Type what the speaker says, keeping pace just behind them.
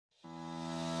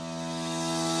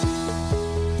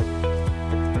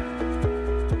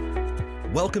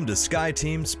Welcome to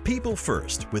SkyeTeam's People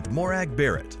First with Morag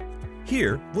Barrett.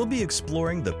 Here, we'll be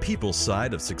exploring the people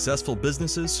side of successful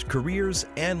businesses, careers,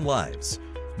 and lives.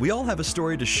 We all have a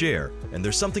story to share, and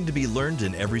there's something to be learned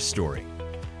in every story.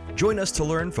 Join us to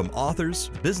learn from authors,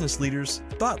 business leaders,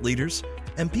 thought leaders,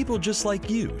 and people just like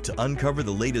you to uncover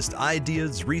the latest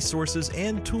ideas, resources,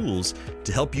 and tools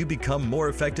to help you become more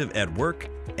effective at work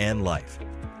and life.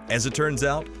 As it turns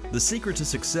out, the secret to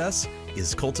success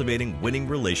is cultivating winning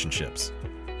relationships.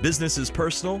 Business is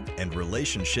personal and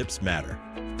relationships matter.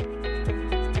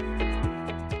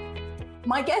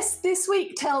 My guest this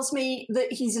week tells me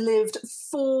that he's lived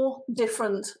 4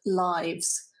 different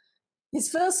lives. His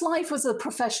first life was a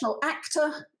professional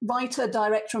actor, writer,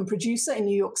 director, and producer in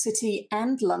New York City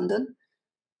and London.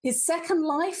 His second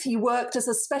life, he worked as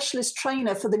a specialist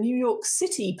trainer for the New York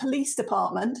City Police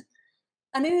Department.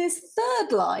 And in his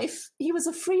third life, he was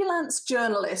a freelance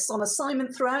journalist on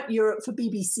assignment throughout Europe for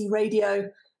BBC Radio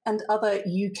and other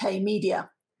UK media.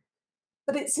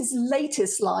 But it's his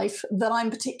latest life that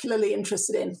I'm particularly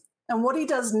interested in. And what he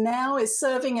does now is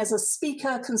serving as a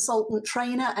speaker, consultant,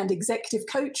 trainer, and executive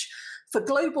coach for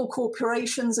global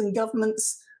corporations and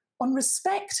governments on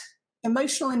respect,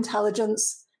 emotional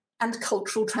intelligence, and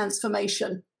cultural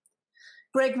transformation.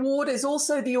 Greg Ward is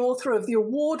also the author of the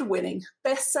award-winning,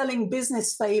 best-selling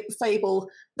business fable,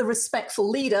 The Respectful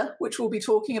Leader, which we'll be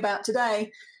talking about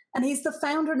today, and he's the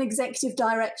founder and executive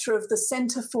director of the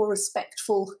Center for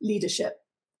Respectful Leadership.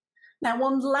 Now,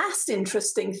 one last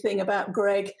interesting thing about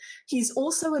Greg, he's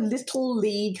also a little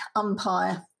league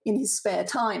umpire in his spare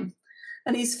time.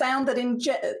 And he's found that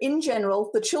in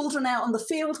general, the children out on the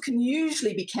field can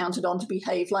usually be counted on to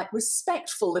behave like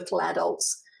respectful little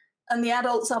adults. And the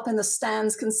adults up in the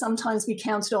stands can sometimes be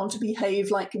counted on to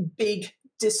behave like big,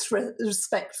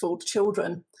 disrespectful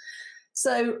children.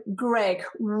 So, Greg,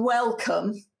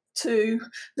 welcome to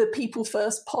the People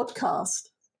First podcast.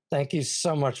 Thank you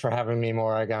so much for having me,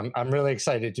 Morag. I'm really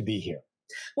excited to be here.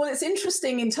 Well, it's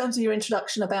interesting in terms of your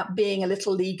introduction about being a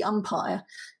little league umpire,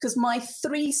 because my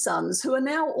 3 sons, who are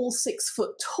now all 6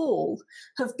 foot tall,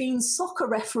 have been soccer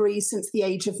referees since the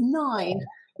age of 9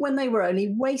 when they were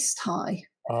only waist high.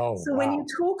 Oh, so when you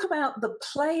talk about the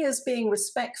players being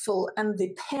respectful and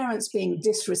the parents being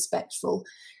disrespectful,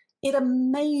 it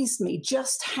amazed me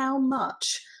just how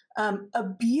much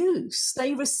abuse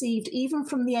they received even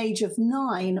from the age of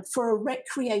 9 for a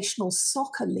recreational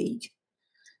soccer league.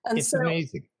 And it's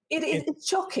amazing. It's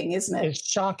shocking, isn't it? It's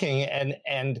shocking.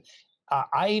 And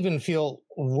I even feel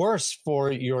worse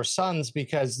for your sons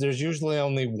because there's usually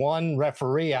only one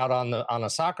referee out on a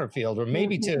soccer field, or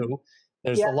maybe 2.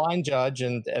 There's the line judge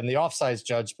and the offsides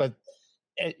judge. But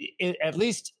at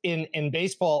least in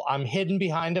baseball, I'm hidden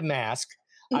behind a mask.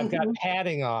 I've got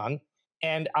padding on,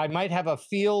 and I might have a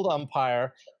field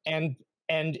umpire, and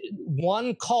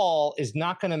one call is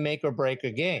not going to make or break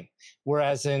a game.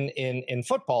 Whereas in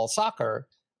football, soccer,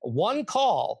 one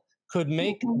call could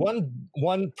make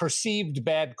one perceived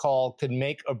bad call could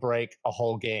make or break a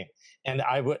whole game. And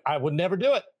I would never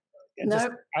do it.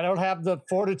 I don't have the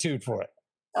fortitude for it.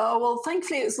 Oh, well,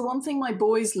 thankfully, it's the one thing my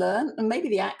boys learn, and maybe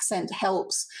the accent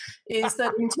helps, is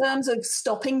that in terms of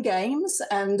stopping games,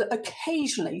 and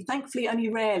occasionally, thankfully only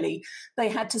rarely, they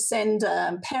had to send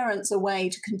parents away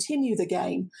to continue the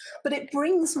game. But it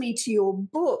brings me to your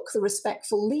book, The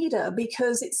Respectful Leader,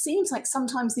 because it seems like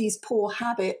sometimes these poor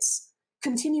habits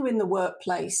continue in the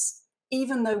workplace,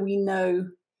 even though we know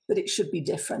that it should be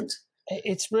different.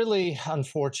 It's really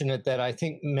unfortunate that I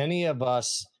think many of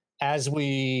us, as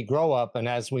we grow up and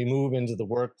as we move into the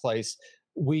workplace,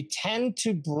 we tend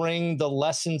to bring the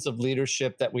lessons of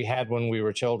leadership that we had when we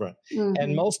were children.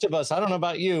 And most of us, I don't know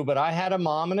about you, but I had a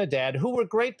mom and a dad who were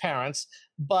great parents,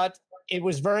 but it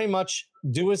was very much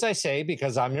do as I say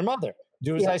because I'm your mother.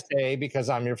 Do as I say because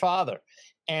I'm your father.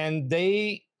 And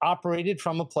they operated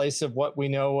from a place of what we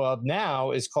know of now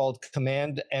is called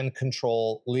command and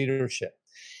control leadership.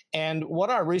 And what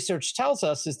our research tells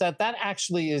us is that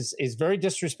actually is very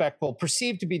disrespectful,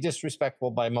 perceived to be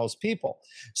disrespectful by most people.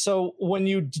 So when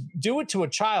you do it to a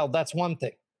child, that's one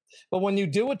thing. But when you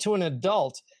do it to an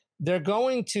adult, they're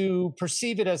going to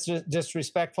perceive it as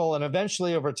disrespectful. And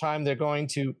eventually over time, they're going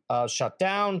to shut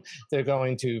down. They're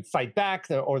going to fight back,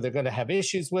 or they're going to have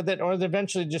issues with it, or they're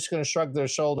eventually just going to shrug their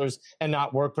shoulders and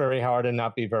not work very hard and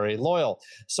not be very loyal.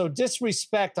 So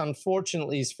disrespect,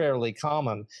 unfortunately, is fairly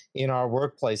common in our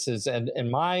workplaces. And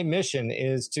my mission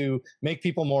is to make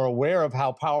people more aware of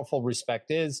how powerful respect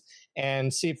is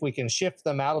and see if we can shift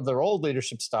them out of their old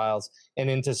leadership styles and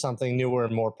into something newer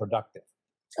and more productive.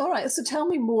 All right, so tell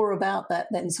me more about that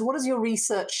then. So what has your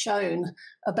research shown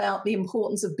about the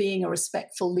importance of being a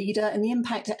respectful leader and the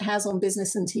impact it has on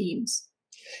business and teams?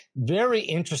 Very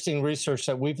interesting research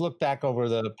that we've looked back over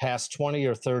the past 20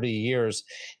 or 30 years.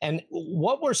 And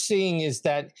what we're seeing is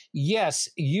that, yes,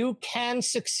 you can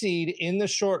succeed in the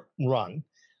short run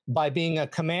by being a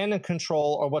command and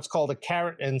control, or what's called a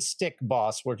carrot and stick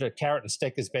boss, where the carrot and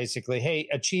stick is basically, hey,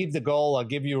 achieve the goal, I'll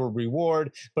give you a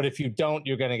reward, but if you don't,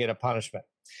 you're going to get a punishment.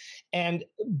 And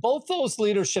both those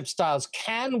leadership styles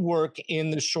can work in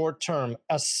the short term,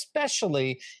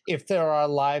 especially if there are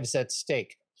lives at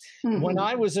stake. Mm-hmm. When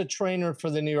I was a trainer for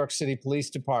the New York City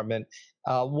Police Department,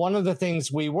 one of the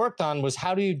things we worked on was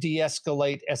how do you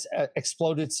de-escalate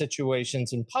exploded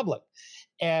situations in public?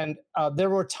 And there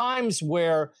were times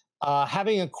where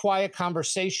having a quiet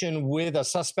conversation with a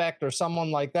suspect or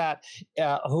someone like that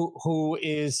who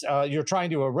is you're trying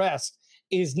to arrest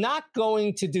is not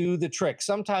going to do the trick.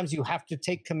 Sometimes you have to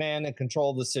take command and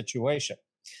control the situation.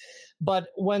 But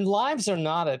when lives are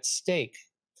not at stake,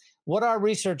 what our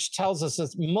research tells us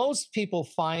is most people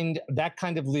find that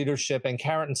kind of leadership and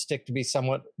carrot and stick to be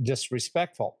somewhat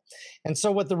disrespectful. And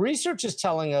so what the research is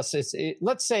telling us is,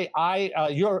 let's say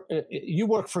you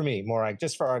work for me, Morag,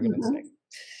 just for argument's sake,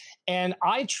 and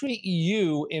I treat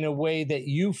you in a way that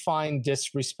you find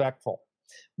disrespectful.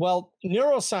 Well,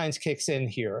 neuroscience kicks in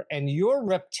here, and your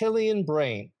reptilian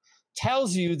brain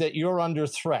tells you that you're under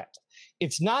threat.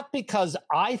 It's not because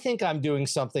I think I'm doing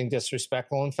something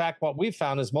disrespectful. In fact, what we've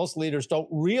found is most leaders don't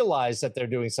realize that they're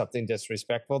doing something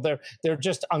disrespectful. They're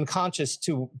just unconscious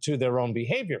to their own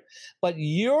behavior. But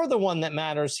you're the one that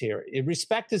matters here.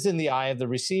 Respect is in the eye of the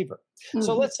receiver. Mm-hmm.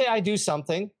 So let's say I do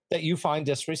something that you find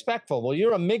disrespectful. Well,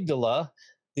 your amygdala,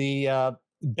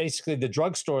 basically the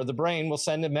drugstore of the brain, will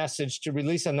send a message to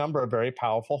release a number of very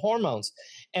powerful hormones.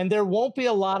 And there won't be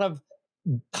a lot of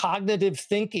cognitive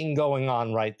thinking going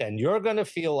on right then. You're going to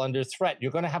feel under threat. You're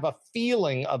going to have a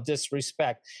feeling of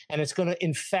disrespect, and it's going to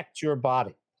infect your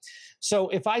body. So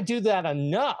if I do that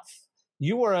enough,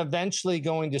 you are eventually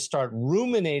going to start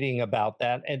ruminating about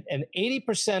that. And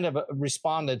 80% of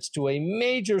respondents to a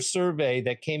major survey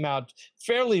that came out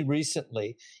fairly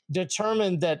recently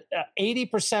determined that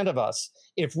 80% of us,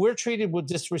 if we're treated with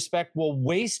disrespect, will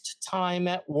waste time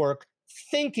at work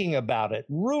thinking about it,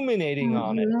 ruminating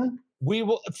on it.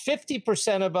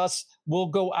 50% of us will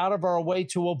go out of our way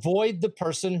to avoid the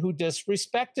person who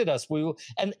disrespected us.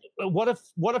 And what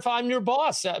if I'm your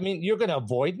boss? I mean, you're going to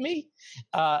avoid me,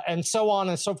 and so on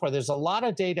and so forth. There's a lot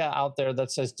of data out there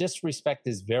that says disrespect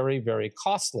is very, very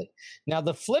costly. Now,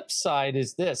 the flip side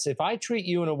is this: if I treat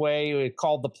you in a way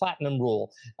called the platinum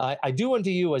rule, I do unto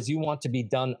you as you want to be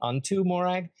done unto,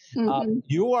 Morag.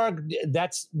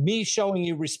 That's me showing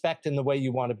you respect in the way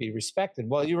you want to be respected.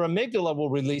 Well, your amygdala will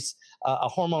release a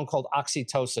hormone called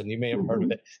oxytocin. You may have heard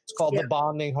of it. It's called the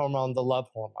bonding hormone, the love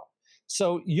hormone.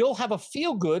 So you'll have a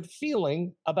feel-good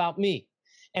feeling about me.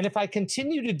 And if I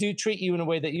continue to treat you in a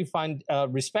way that you find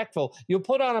respectful, you'll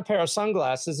put on a pair of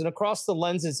sunglasses, and across the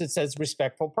lenses it says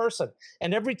respectful person.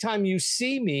 And every time you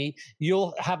see me,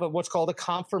 you'll have what's called a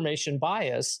confirmation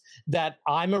bias that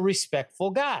I'm a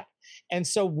respectful guy. And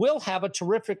so we'll have a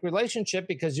terrific relationship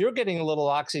because you're getting a little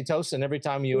oxytocin every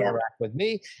time you interact with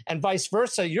me, and vice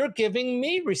versa. You're giving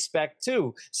me respect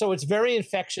too. So it's very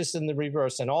infectious in the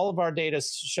reverse. And all of our data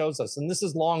shows us, and this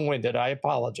is long-winded, I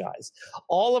apologize.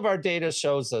 All of our data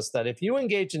shows us that if you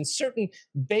engage in certain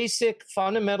basic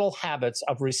fundamental habits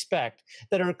of respect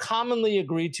that are commonly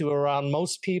agreed to around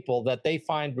most people that they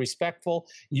find respectful,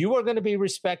 you are going to be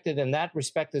respected, and that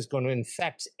respect is going to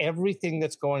infect everything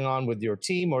that's going on with your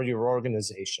team or your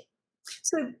organization.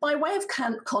 So by way of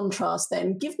contrast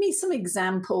then, give me some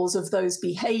examples of those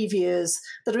behaviors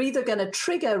that are either going to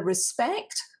trigger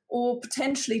respect or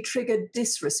potentially trigger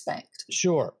disrespect.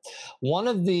 Sure. One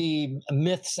of the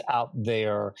myths out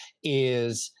there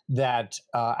is that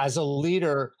as a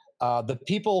leader, the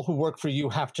people who work for you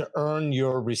have to earn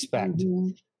your respect. Mm-hmm.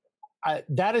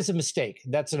 That is a mistake.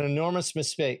 That's an enormous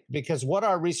mistake, because what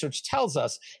our research tells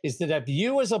us is that if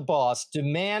you as a boss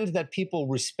demand that people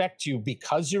respect you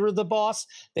because you're the boss,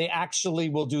 they actually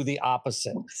will do the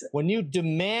opposite. When you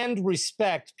demand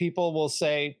respect, people will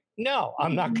say, no,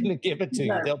 I'm not going to give it to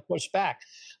you. They'll push back.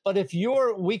 But if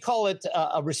we call it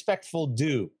a respectful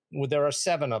do. There are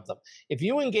 7 of them. If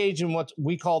you engage in what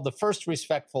we call the first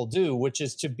respectful do, which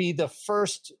is to be the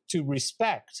first to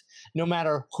respect, no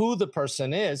matter who the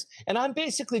person is, and I'm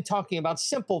basically talking about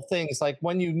simple things like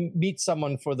when you meet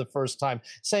someone for the first time,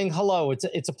 saying hello,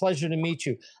 it's a pleasure to meet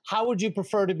you. How would you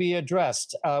prefer to be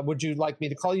addressed? Would you like me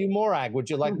to call you Morag? Would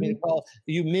you like me to call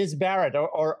you Ms. Barrett?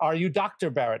 Or are you Dr.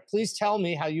 Barrett? Please tell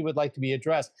me how you would like to be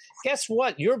addressed. Guess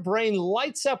what? Your brain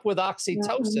lights up with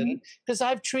oxytocin because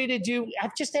I've treated you,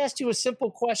 I've just asked you a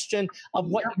simple question of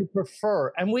what you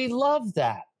prefer. And we love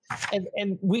that.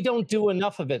 And we don't do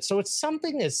enough of it. So it's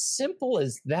something as simple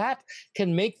as that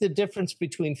can make the difference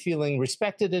between feeling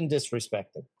respected and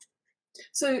disrespected.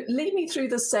 So lead me through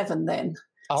the 7 then.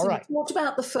 All so right. You talked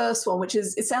about the first one, which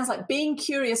is, it sounds like being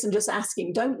curious and just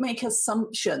asking. Don't make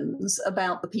assumptions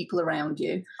about the people around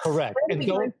you. Correct. And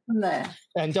go from there.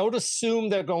 And don't assume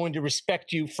they're going to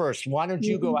respect you first. Why don't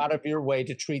you go out of your way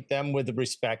to treat them with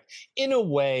respect in a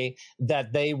way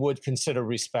that they would consider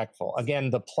respectful? Again,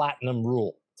 the platinum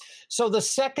rule. So the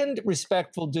second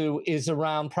respectful do is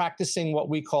around practicing what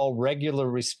we call regular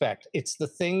respect. It's the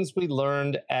things we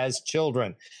learned as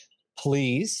children.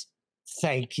 Please,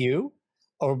 thank you,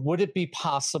 or would it be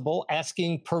possible,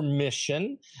 asking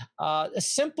permission,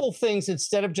 simple things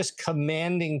instead of just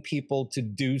commanding people to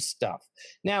do stuff.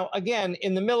 Now, again,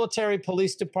 in the military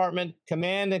police department,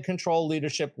 command and control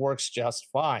leadership works just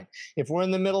fine. If we're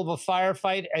in the middle of a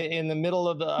firefight in the middle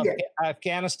of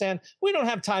Afghanistan, we don't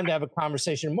have time to have a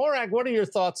conversation. Morag, what are your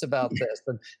thoughts about this?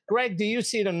 And Greg, do you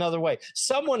see it another way?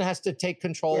 Someone has to take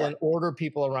control and order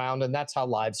people around, and that's how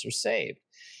lives are saved.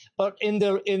 But in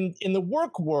the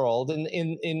work world,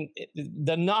 in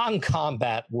the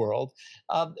non-combat world,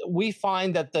 we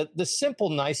find that the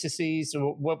simple niceties,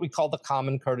 or what we call the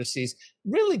common courtesies,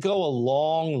 really go a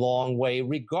long, long way,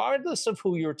 regardless of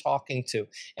who you're talking to.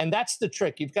 And that's the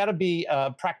trick. You've got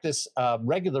to practice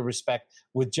regular respect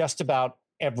with just about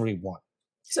everyone.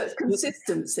 So it's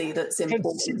consistency that's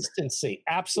important. Consistency,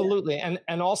 absolutely,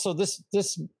 and also this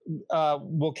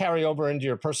will carry over into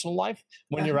your personal life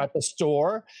when you're at the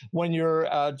store, when you're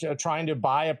trying to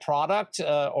buy a product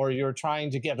or you're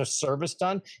trying to get a service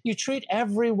done. You treat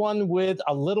everyone with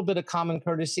a little bit of common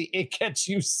courtesy. It gets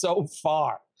you so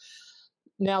far.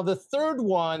 Now, the third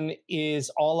one is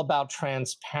all about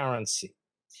transparency,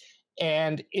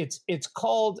 and it's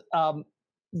called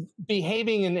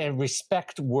behaving in a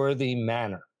respect-worthy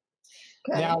manner.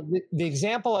 Okay. Now, the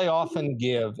example I often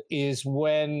give is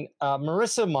when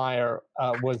Marissa Mayer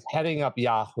was heading up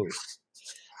Yahoo.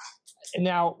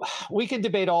 Now, we could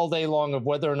debate all day long of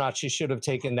whether or not she should have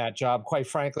taken that job. Quite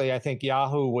frankly, I think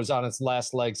Yahoo was on its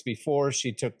last legs before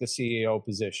she took the CEO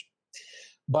position.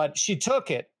 But she took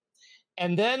it.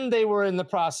 And then they were in the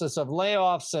process of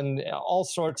layoffs and all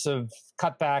sorts of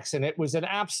cutbacks, and it was an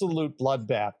absolute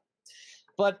bloodbath.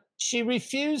 But she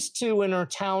refused to, in her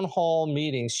town hall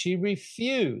meetings, she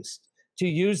refused to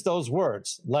use those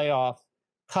words, layoff,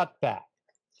 cutback.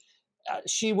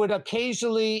 She would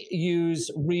occasionally use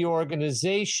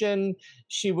reorganization.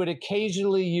 She would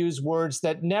occasionally use words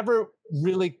that never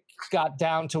really got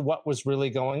down to what was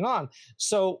really going on.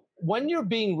 So when you're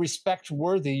being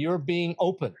respect-worthy, you're being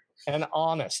open and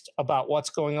honest about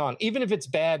what's going on, even if it's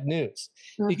bad news.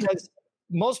 Because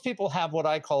most people have what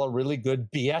I call a really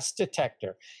good BS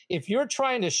detector. If you're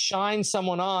trying to shine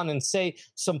someone on and say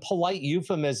some polite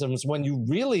euphemisms when you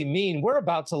really mean we're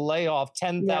about to lay off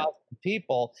 10,000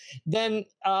 people, then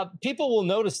people will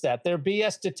notice that. Their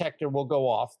BS detector will go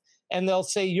off and they'll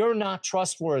say, you're not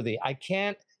trustworthy.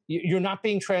 You're not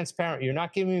being transparent. You're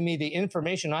not giving me the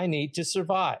information I need to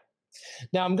survive.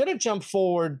 Now, I'm going to jump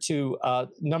forward to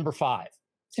number 5.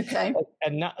 Okay.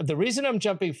 And the reason I'm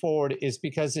jumping forward is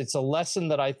because it's a lesson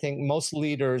that I think most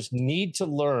leaders need to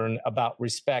learn about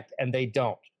respect, and they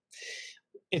don't.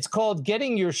 It's called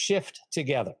getting your shift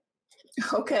together.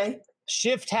 Okay.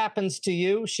 Shift happens to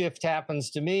you. Shift happens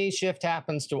to me. Shift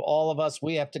happens to all of us.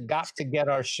 We have got to get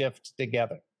our shift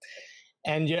together.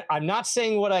 And I'm not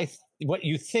saying what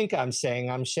you think I'm saying.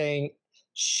 I'm saying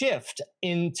shift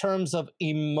in terms of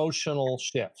emotional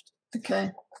shift.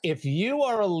 Okay. If you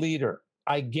are a leader,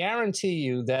 I guarantee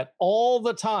you that all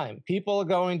the time, people are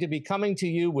going to be coming to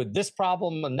you with this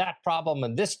problem and that problem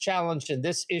and this challenge and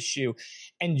this issue.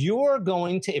 And you're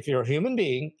going to, if you're a human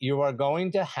being, you are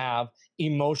going to have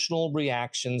emotional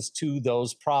reactions to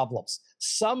those problems.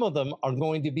 Some of them are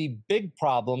going to be big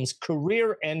problems,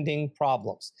 career-ending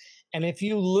problems. And if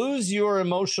you lose your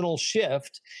emotional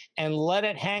shift and let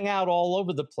it hang out all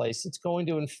over the place, it's going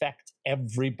to infect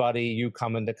everybody you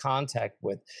come into contact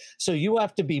with. So you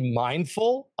have to be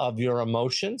mindful of your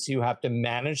emotions. You have to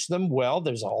manage them well.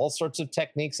 There's all sorts of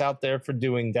techniques out there for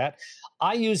doing that.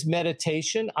 I use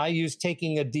meditation. I use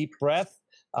taking a deep breath.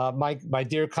 My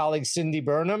dear colleague Cindy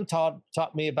Burnham taught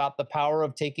me about the power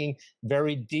of taking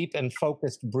very deep and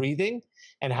focused breathing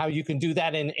and how you can do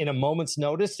that in a moment's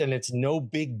notice, and it's no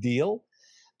big deal.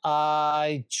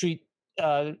 I treat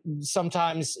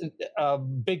sometimes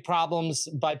big problems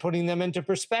by putting them into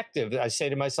perspective. I say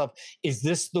to myself, is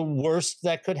this the worst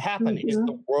that could happen? Is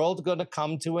the world going to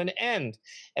come to an end?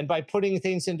 And by putting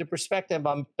things into perspective,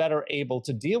 I'm better able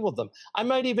to deal with them. I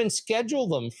might even schedule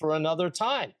them for another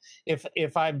time.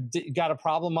 If I've got a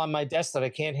problem on my desk that I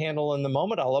can't handle in the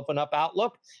moment, I'll open up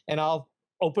Outlook and I'll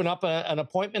open up an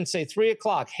appointment, say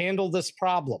 3:00, handle this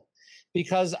problem.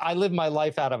 Because I live my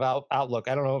life out of Outlook.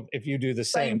 I don't know if you do the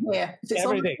same. Same here. If it's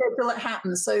on the schedule, it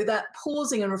happens. So that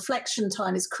pausing and reflection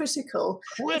time is critical.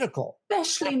 Critical.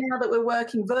 Especially now that we're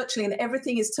working virtually and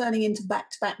everything is turning into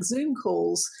back-to-back Zoom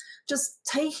calls. Just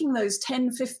taking those 10,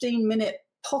 15-minute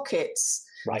pockets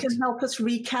can help us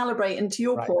recalibrate. And to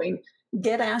your point,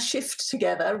 get our shift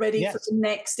together, ready for the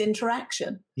next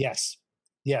interaction. Yes.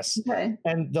 Okay.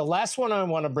 And the last one I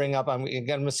want to bring up, I'm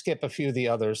going to skip a few of the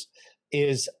others,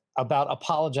 is about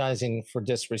apologizing for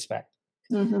disrespect.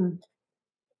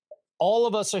 All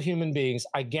of us are human beings.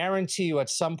 I guarantee you at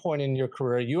some point in your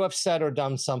career, you have said or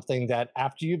done something that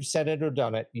after you've said it or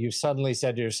done it, you suddenly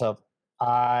said to yourself,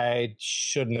 I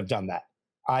shouldn't have done that.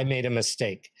 I made a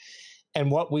mistake. And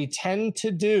what we tend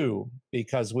to do,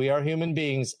 because we are human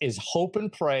beings, is hope and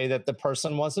pray that the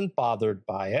person wasn't bothered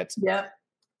by it. Yeah.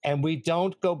 And we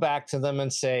don't go back to them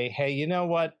and say, hey, you know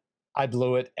what? I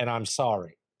blew it and I'm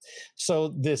sorry. So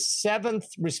the seventh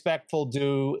respectful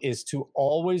do is to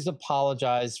always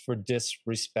apologize for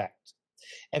disrespect.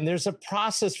 And there's a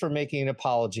process for making an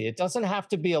apology. It doesn't have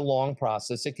to be a long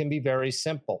process. It can be very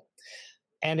simple.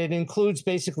 And it includes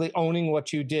basically owning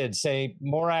what you did. Say,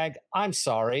 Morag, I'm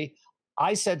sorry.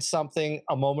 I said something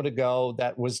a moment ago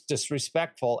that was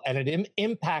disrespectful and it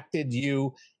impacted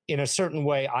you in a certain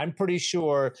way. I'm pretty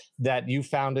sure that you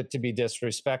found it to be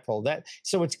disrespectful.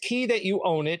 So it's key that you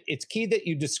own it. It's key that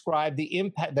you describe the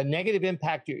impact, the negative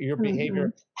impact your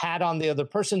behavior had on the other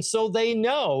person, so they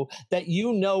know that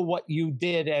you know what you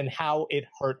did and how it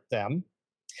hurt them.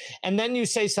 And then you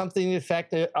say something to the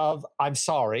effect of, I'm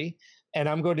sorry, and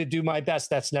I'm going to do my best.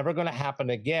 That's never going to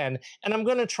happen again. And I'm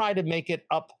going to try to make it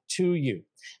up to you.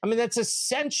 I mean, that's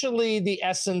essentially the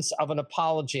essence of an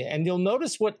apology. And you'll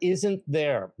notice what isn't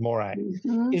there, Morag,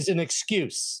 is an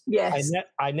excuse. Yes.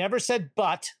 I never said,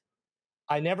 but.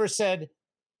 I never said,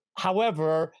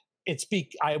 however,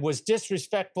 I was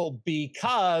disrespectful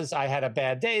because I had a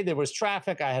bad day. There was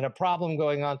traffic. I had a problem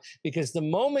going on. Because the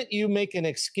moment you make an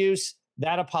excuse,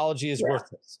 that apology is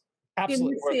worthless.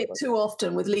 Absolutely. You see it too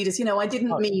often with leaders. I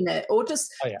didn't mean it, or just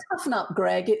toughen up,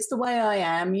 Greg. It's the way I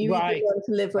am. You need to learn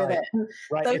to live with it.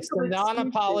 Right. It's the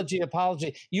non-apology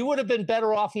apology. You would have been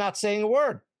better off not saying a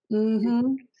word.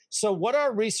 So what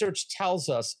our research tells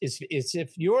us is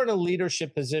if you're in a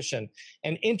leadership position,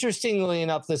 and interestingly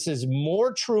enough, this is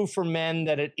more true for men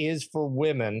than it is for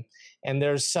women, and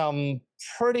there's some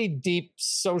pretty deep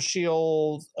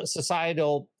societal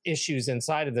issues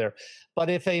inside of there. But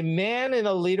if a man in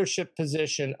a leadership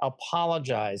position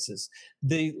apologizes,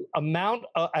 the amount,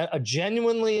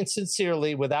 genuinely and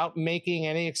sincerely, without making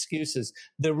any excuses,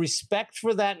 the respect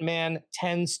for that man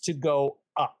tends to go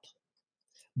up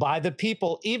by the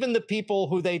people, even the people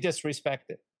who they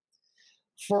disrespected.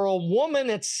 For a woman,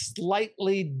 it's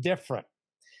slightly different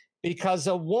because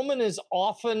a woman is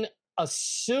often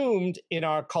assumed in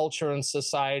our culture and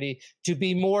society to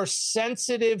be more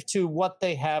sensitive to what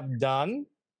they have done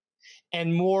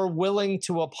and more willing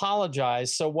to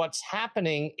apologize. So what's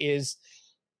happening is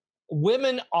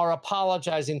women are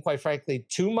apologizing, quite frankly,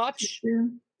 too much.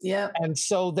 Yeah. And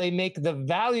so they make the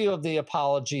value of the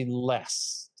apology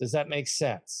less. Does that make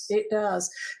sense? It does.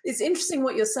 It's interesting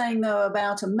what you're saying, though,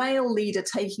 about a male leader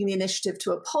taking the initiative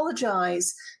to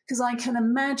apologize, because I can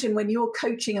imagine when you're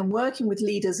coaching and working with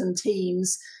leaders and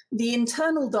teams, the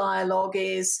internal dialogue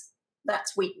is,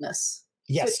 that's weakness.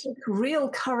 Yes. So it takes real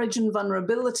courage and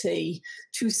vulnerability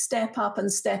to step up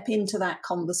and step into that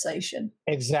conversation.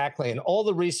 Exactly. And all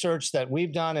the research that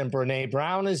we've done and Brene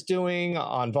Brown is doing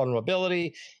on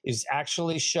vulnerability is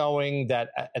actually showing that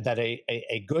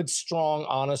a good, strong,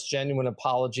 honest, genuine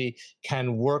apology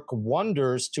can work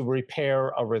wonders to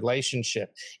repair a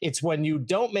relationship. It's when you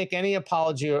don't make any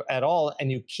apology at all and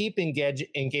you keep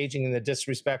engaging in the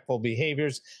disrespectful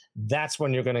behaviors, that's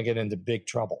when you're going to get into big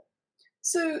trouble.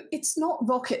 So it's not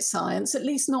rocket science, at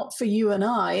least not for you and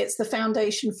I. It's the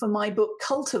foundation for my book,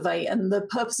 Cultivate. And the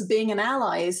purpose of being an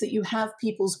ally is that you have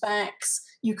people's backs.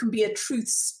 You can be a truth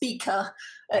speaker,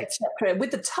 etc., with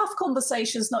the tough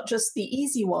conversations, not just the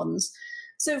easy ones.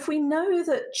 So if we know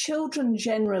that children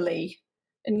generally,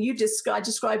 and I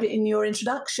described it in your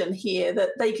introduction here, that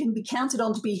they can be counted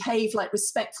on to behave like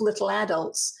respectful little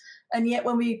adults. And yet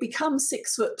when we become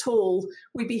 6 foot tall,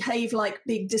 we behave like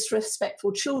big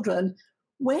disrespectful children.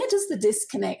 Where does the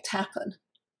disconnect happen?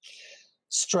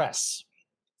 Stress.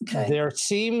 Okay. There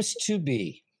seems to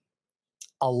be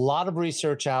a lot of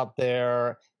research out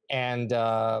there, and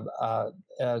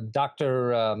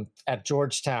Dr. At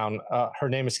Georgetown, her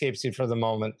name escapes me for the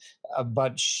moment,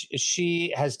 but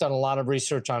she has done a lot of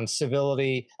research on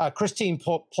civility. Christine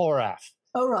Ploraff.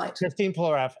 Oh, right. Christine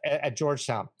Ploraff at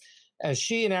Georgetown. And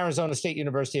she and Arizona State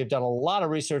University have done a lot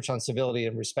of research on civility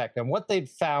and respect. And what they've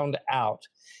found out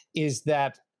is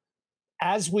that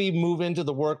as we move into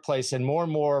the workplace and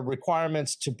more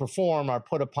requirements to perform are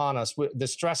put upon us, the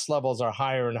stress levels are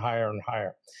higher and higher and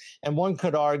higher. And one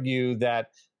could argue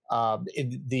that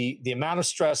the amount of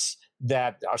stress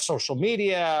that our social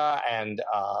media and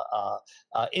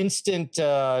instant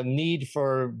need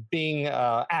for being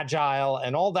agile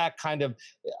and all that kind of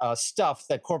stuff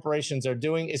that corporations are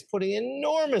doing is putting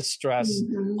enormous stress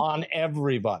on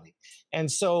everybody. And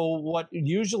so what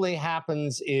usually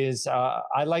happens is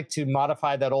I like to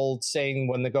modify that old saying,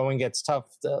 when the going gets tough,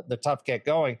 the tough get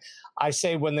going. I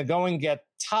say when the going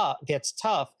gets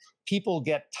tough, people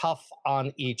get tough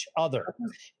on each other,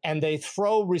 and they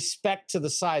throw respect to the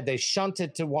side. They shunt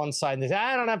it to one side and they say,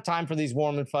 I don't have time for these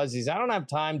warm and fuzzies. I don't have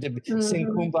time to sing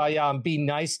Kumbaya and be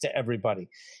nice to everybody.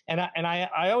 And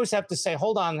I always have to say,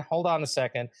 hold on a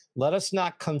second. Let us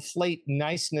not conflate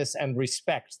niceness and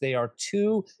respect. They are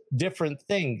two different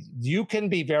things. You can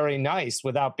be very nice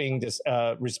without being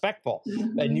respectful,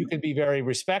 and you can be very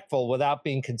respectful without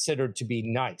being considered to be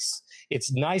nice.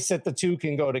 It's nice that the two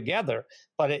can go together,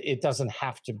 but it doesn't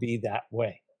have to be that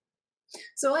way.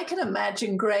 So I can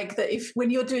imagine, Greg, that when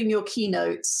you're doing your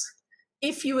keynotes,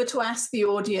 if you were to ask the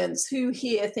audience who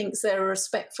here thinks they're a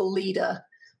respectful leader,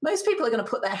 most people are going to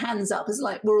put their hands up as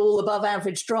like, we're all above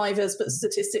average drivers, but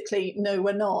statistically, no,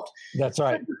 we're not. That's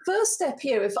right. So the first step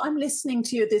here, if I'm listening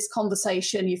to this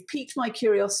conversation, you've piqued my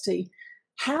curiosity.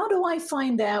 How do I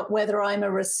find out whether I'm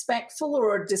a respectful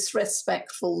or a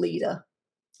disrespectful leader?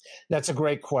 That's a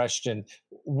great question.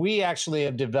 We actually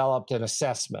have developed an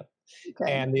assessment.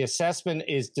 Okay. And the assessment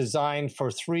is designed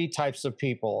for three types of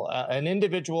people. An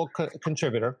individual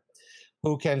contributor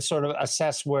who can sort of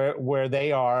assess where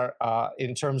they are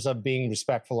in terms of being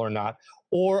respectful or not,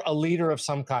 or a leader of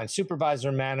some kind,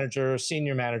 supervisor, manager,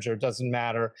 senior manager, doesn't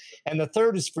matter. And the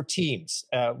third is for teams,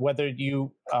 whether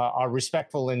you are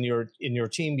respectful in your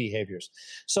team behaviors.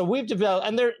 So we've developed,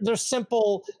 and they're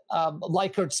simple,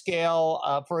 Likert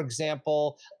scale. For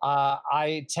example,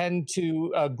 I tend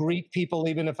to greet people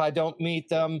even if I don't meet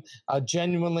them,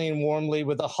 genuinely and warmly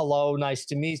with a hello, nice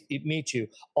to meet you.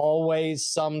 Always,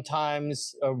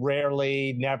 sometimes,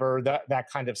 rarely, never, that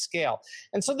kind of scale.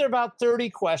 And so there are about 30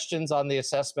 questions on the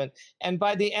assessment. And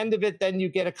by the end of it, then you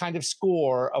get a kind of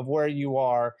score of where you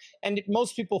are. And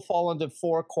most people fall into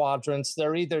four quadrants.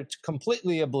 They're either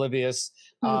completely oblivious,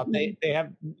 they have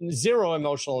zero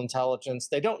emotional intelligence,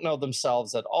 they don't know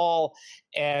themselves at all.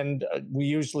 And we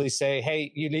usually say,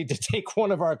 hey, you need to take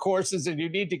one of our courses and you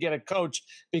need to get a coach,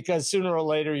 because sooner or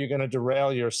later you're going to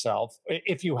derail yourself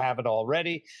if you haven't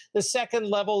already. The second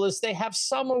level is they have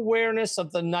some awareness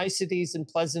of the niceties and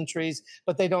pleasantries,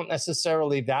 but they don't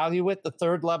necessarily value it. The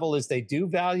third level is they do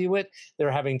value it.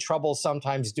 They're having trouble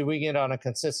sometimes doing it on a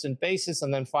consistent basis.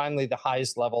 And then finally, the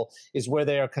highest level is where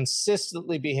they are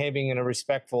consistently behaving in a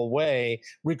respectful way,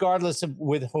 regardless of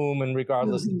with whom and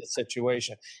regardless of the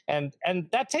situation. And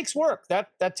that takes work.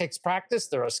 That takes practice.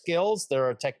 There are skills, there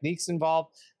are techniques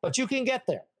involved, but you can get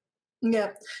there.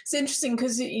 Yeah, it's interesting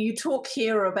because you talk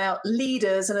here about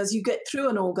leaders, and as you get through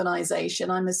an organization,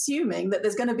 I'm assuming that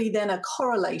there's going to be then a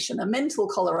correlation, a mental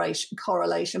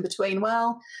correlation between,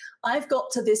 well, I've got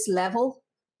to this level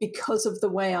because of the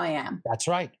way I am. That's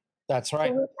right. That's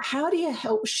right. So how do you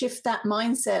help shift that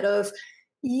mindset of,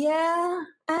 yeah,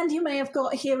 and you may have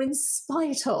got here in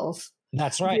spite of?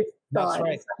 That's right. That's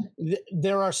right.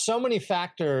 There are so many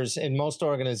factors in most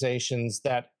organizations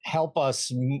that help us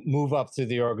move up through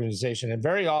the organization. And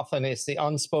very often it's the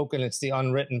unspoken, it's the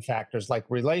unwritten factors like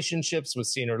relationships with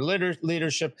senior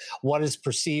leadership, what is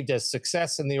perceived as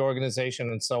success in the organization,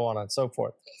 and so on and so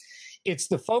forth. It's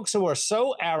the folks who are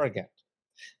so arrogant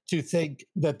to think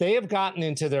that they have gotten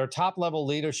into their top level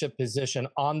leadership position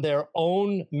on their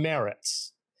own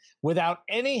merits without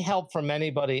any help from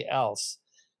anybody else.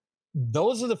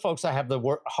 Those are the folks I have the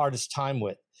hardest time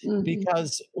with,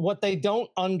 because what they don't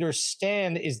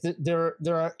understand is that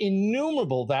there are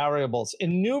innumerable variables,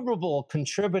 innumerable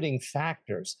contributing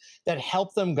factors that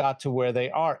help them got to where they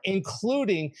are,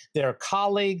 including their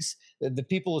colleagues, the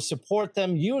people who support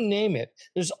them, you name it.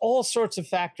 There's all sorts of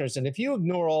factors. And if you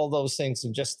ignore all those things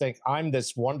and just think, I'm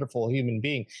this wonderful human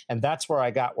being, and that's where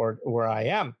I got where I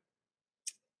am,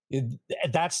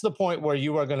 that's the point where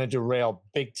you are going to derail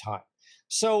big time.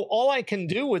 So all I can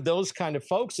do with those kind of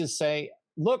folks is say,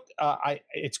 look,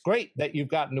 it's great that you've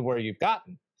gotten to where you've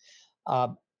gotten.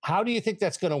 How do you think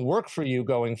that's going to work for you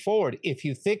going forward? If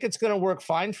you think it's going to work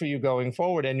fine for you going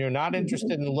forward, and you're not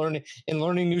interested in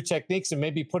learning new techniques and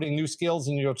maybe putting new skills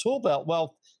in your tool belt,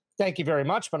 well, thank you very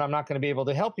much, but I'm not going to be able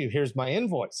to help you. Here's my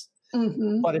invoice.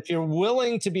 But if you're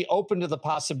willing to be open to the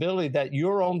possibility that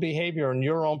your own behavior and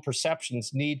your own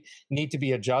perceptions need to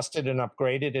be adjusted and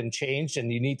upgraded and changed,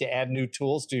 and you need to add new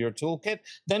tools to your toolkit,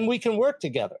 then we can work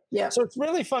together. Yeah. So it's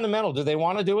really fundamental. Do they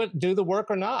want to do the work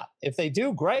or not? If they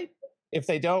do, great. If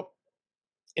they don't,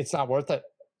 it's not worth it.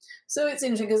 So it's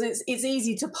interesting because it's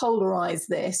easy to polarize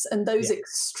this, and those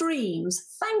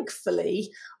extremes, thankfully,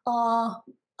 are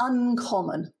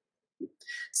uncommon.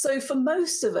 So for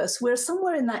most of us, we're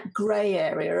somewhere in that gray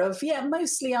area of,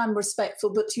 mostly I'm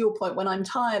respectful, but to your point, when I'm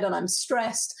tired and I'm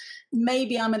stressed,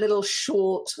 maybe I'm a little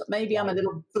short, maybe I'm a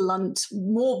little blunt,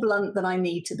 more blunt than I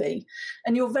need to be.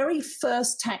 And your very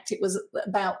first tactic was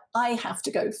about, I have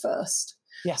to go first.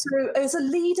 Yeah. So as a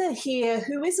leader here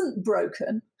who isn't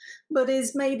broken, but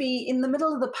is maybe in the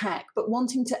middle of the pack, but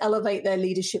wanting to elevate their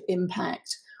leadership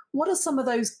impact, what are some of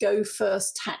those go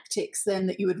first tactics then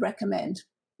that you would recommend?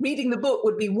 Reading the book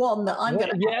would be one that I'm going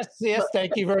to. Yes.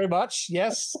 Thank you very much.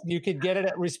 Yes, you could get it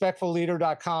at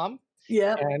respectfulleader.com.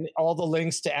 Yeah. And all the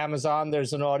links to Amazon.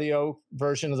 There's an audio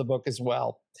version of the book as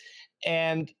well.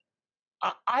 And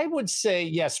I would say,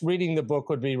 yes, reading the book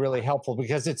would be really helpful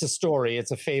because it's a story,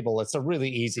 it's a fable, it's a really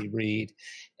easy read.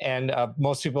 And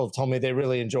most people have told me they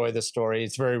really enjoy the story.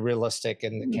 It's very realistic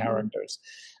in the characters.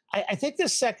 I think the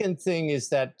second thing is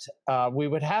that we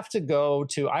would have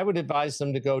to I would advise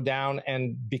them to go down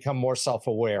and become more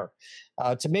self-aware,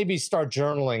 to maybe start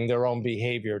journaling their own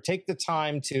behavior. Take the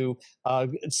time to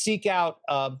seek out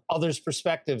others'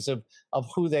 perspectives of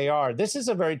who they are. This is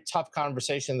a very tough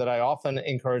conversation that I often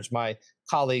encourage my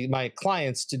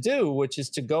clients to do, which is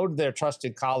to go to their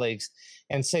trusted colleagues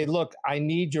and say, look, I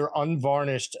need your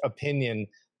unvarnished opinion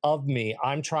of me.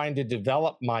 I'm trying to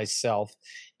develop myself,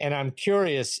 and I'm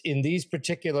curious in these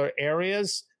particular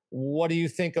areas. What do you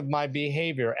think of my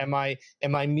behavior? Am I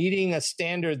meeting a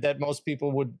standard that most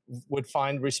people would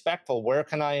find respectful? Where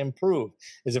can I improve?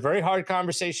 It's a very hard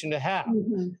conversation to have,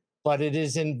 but it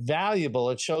is invaluable.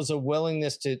 It shows a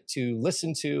willingness to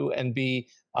listen to and be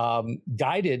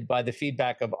guided by the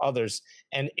feedback of others.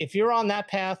 And if you're on that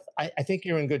path, I think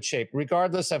you're in good shape,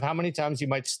 regardless of how many times you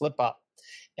might slip up.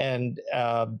 And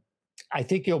I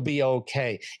think you'll be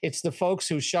okay. It's the folks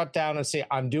who shut down and say,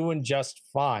 I'm doing just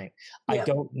fine. I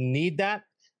don't need that.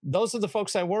 Those are the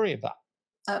folks I worry about.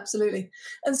 Absolutely.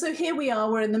 And so here we are,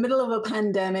 we're in the middle of a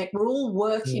pandemic, we're all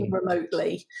working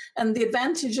remotely. And the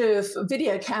advantage of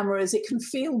video camera is it can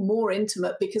feel more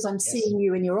intimate because I'm seeing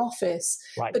you in your office.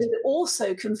 Right. But it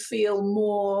also can feel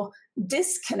more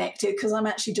disconnected because I'm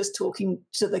actually just talking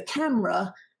to the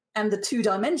camera and the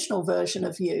two-dimensional version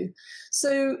of you.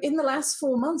 So in the last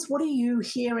 4 months, what are you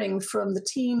hearing from the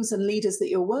teams and leaders that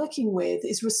you're working with?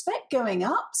 Is respect going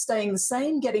up, staying the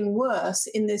same, getting worse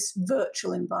in this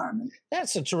virtual environment?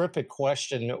 That's a terrific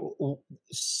question.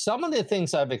 Some of the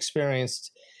things I've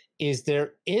experienced is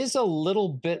there is a little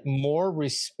bit more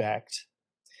respect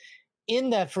in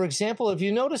that, for example, have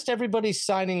you noticed everybody's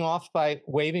signing off by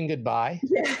waving goodbye?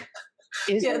 Yeah.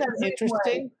 Isn't that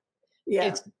interesting? Way.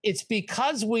 Yeah. It's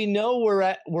because we know we're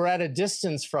at a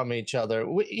distance from each other.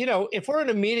 If we're in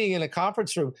a meeting in a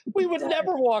conference room, we would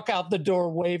never walk out the door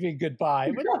waving goodbye.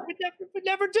 We'd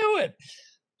never do it.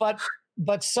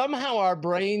 But somehow our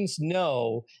brains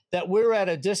know that we're at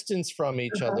a distance from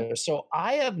each other. So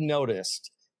I have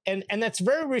noticed, and that's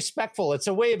very respectful. It's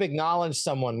a way of acknowledging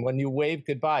someone when you wave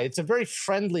goodbye. It's a very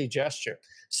friendly gesture.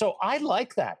 So I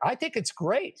like that. I think it's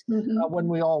great when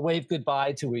we all wave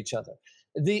goodbye to each other.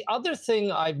 The other thing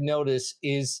I've noticed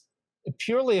is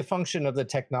purely a function of the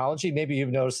technology. Maybe you've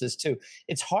noticed this too.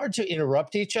 It's hard to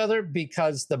interrupt each other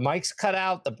because the mic's cut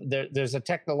out. There's a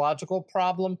technological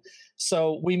problem.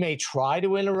 So we may try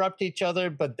to interrupt each other,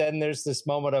 but then there's this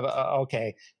moment of,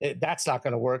 okay, that's not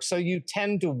going to work. So you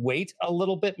tend to wait a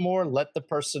little bit more, let the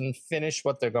person finish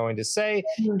what they're going to say,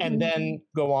 and then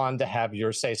go on to have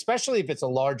your say, especially if it's a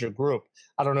larger group.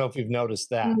 I don't know if you've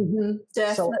noticed that.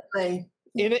 Definitely. So,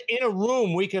 in a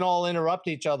room, we can all interrupt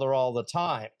each other all the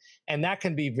time. And that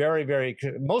can be very, very,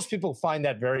 most people find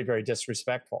that very, very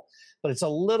disrespectful. But it's a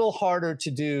little harder to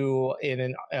do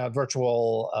in a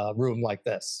virtual room like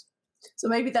this. So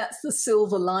maybe that's the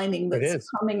silver lining that's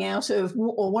coming out of,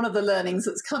 or one of the learnings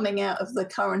that's coming out of the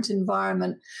current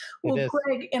environment. Well,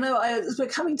 Greg, as we're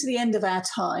coming to the end of our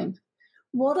time,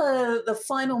 what are the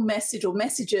final message or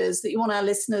messages that you want our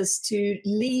listeners to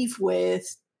leave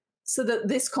with so that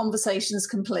this conversation is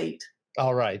complete?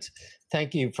 All right.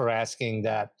 Thank you for asking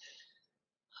that.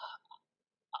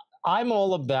 I'm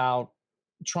all about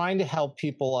trying to help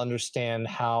people understand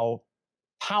how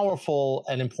powerful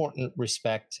and important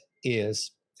respect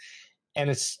is. And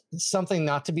it's something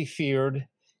not to be feared.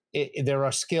 There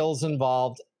are skills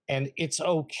involved, and it's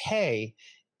okay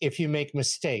if you make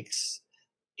mistakes.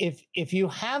 If you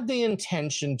have the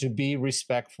intention to be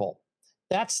respectful,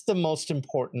 that's the most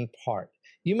important part.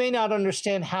 You may not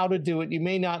understand how to do it. You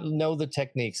may not know the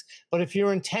techniques, but if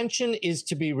your intention is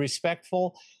to be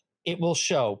respectful, it will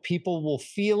show. People will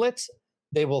feel it,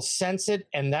 they will sense it,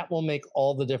 and that will make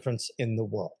all the difference in the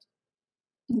world.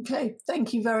 Okay,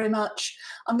 thank you very much.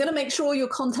 I'm going to make sure your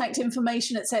contact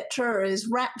information, etc., is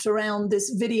wrapped around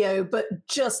this video, but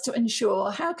just to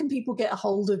ensure, how can people get a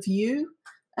hold of you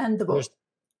and the book?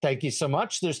 Thank you so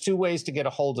much. There's two ways to get a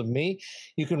hold of me.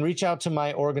 You can reach out to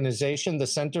my organization, the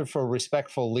Center for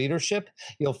Respectful Leadership.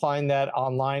 You'll find that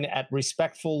online at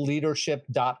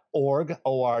respectfulleadership.org,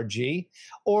 O-R-G.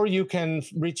 Or you can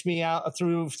reach me out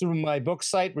through my book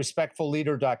site,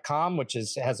 respectfulleader.com, which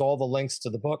has all the links to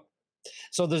the book.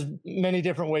 So there's many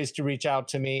different ways to reach out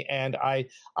to me. And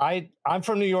I'm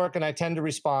from New York, and I tend to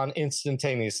respond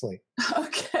instantaneously.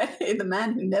 Okay, the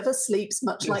man who never sleeps,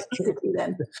 much like the city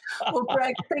then. Well,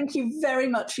 Greg, thank you very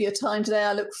much for your time today.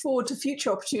 I look forward to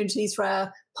future opportunities for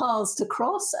our paths to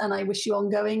cross, and I wish you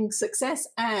ongoing success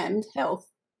and health.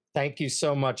 Thank you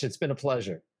so much. It's been a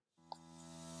pleasure.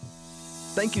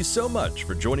 Thank you so much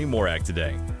for joining Morag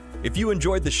today. If you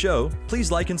enjoyed the show,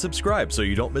 please like and subscribe so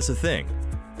you don't miss a thing.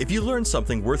 If you learned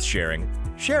something worth sharing,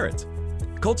 share it.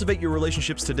 Cultivate your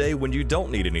relationships today when you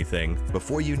don't need anything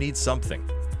before you need something.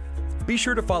 Be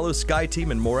sure to follow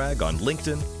SkyeTeam and Morag on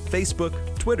LinkedIn, Facebook,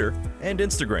 Twitter, and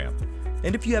Instagram.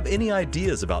 And if you have any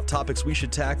ideas about topics we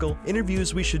should tackle,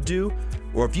 interviews we should do,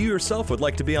 or if you yourself would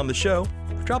like to be on the show,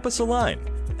 drop us a line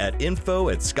at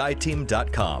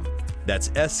info@skyeteam.com. That's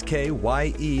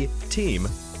SKYE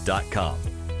team.com.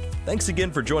 Thanks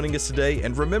again for joining us today,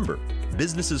 and remember,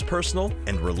 business is personal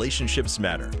and relationships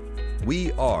matter.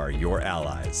 We are your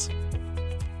allies.